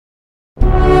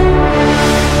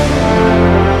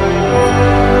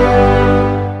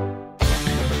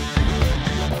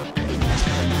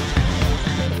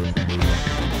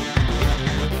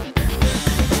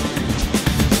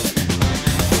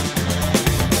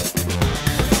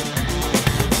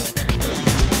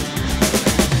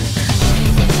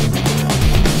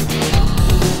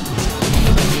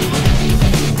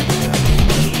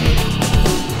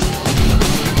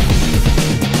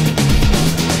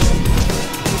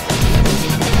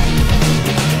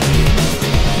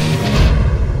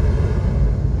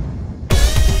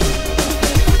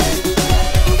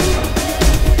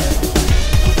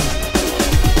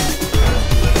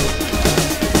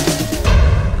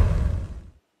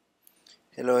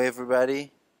Hello everybody,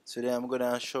 today I'm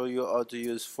gonna show you how to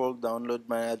use Folx download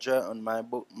manager on my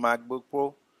MacBook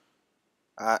Pro.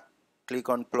 Click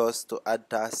on plus to add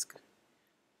task,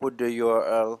 put the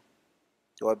URL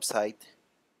website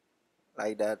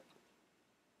like that,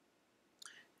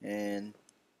 and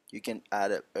you can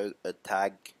add a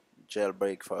tag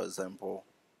jailbreak for example,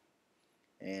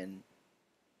 and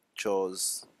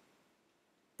choose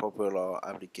popular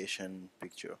application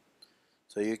picture,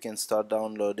 so you can start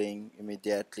downloading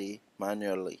immediately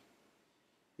manually.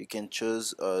 You can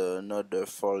choose another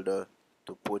folder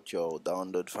to put your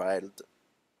download file,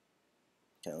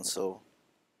 cancel,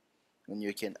 and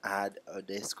you can add a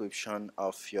description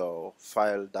of your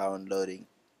file downloading.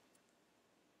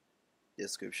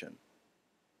 Description,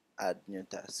 add new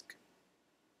task.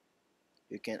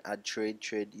 You can add trade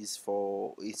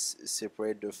is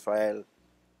separate the file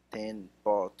 10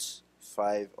 parts,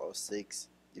 5 or 6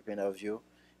 depending on you,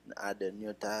 and add a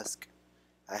new task.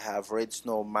 I have Red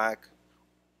Snow Mac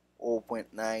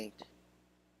 0.9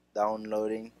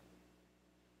 downloading.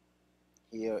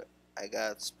 Here I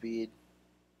got speed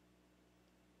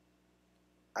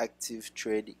active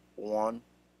trade 1,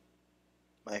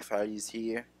 my file is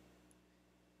here,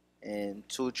 and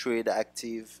 2 trade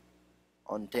active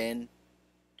on 10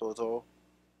 total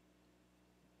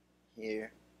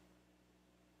here.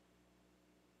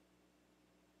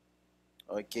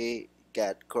 Okay,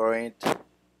 got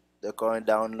the current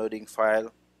downloading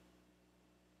file.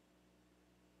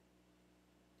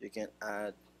 You can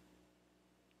add,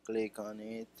 click on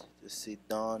it to see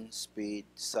done, speed,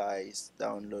 size,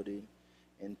 downloading,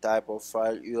 and type of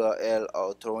file, URL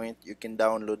or torrent. You can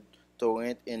download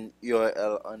torrent and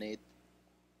URL on it.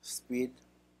 Speed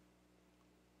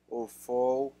or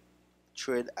 4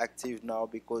 trade active now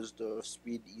because the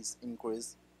speed is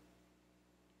increased.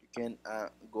 You can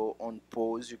go on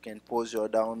pause. You can pause your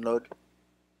download,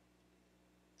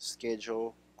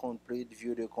 schedule, complete,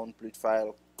 view the complete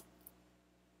file,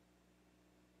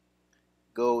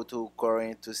 go to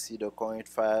current to see the current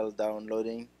file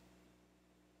downloading,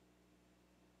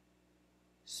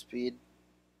 speed.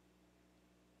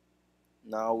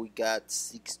 Now we got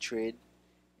 6 trade,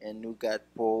 and we got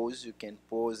pause. You can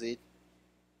pause it.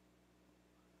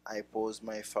 I pause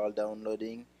my file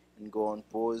downloading and go on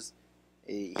pause.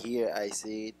 Here I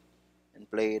see it and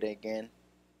play it again.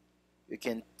 You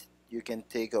can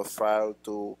take a file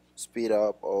to speed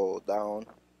up or down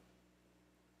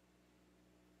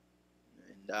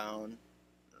and down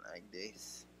like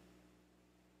this.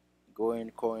 Go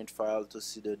in current file to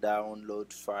see the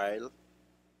download file.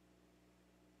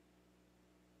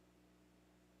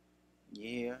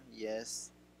 Here,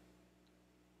 yes,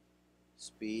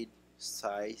 speed,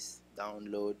 size,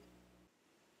 download.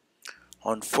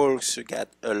 On Folx you get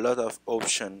a lot of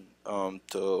option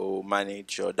to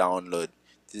manage your download.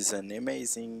 This is an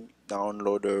amazing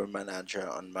downloader manager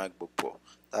on MacBook Pro.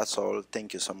 That's all.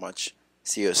 Thank you so much.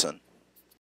 See you soon.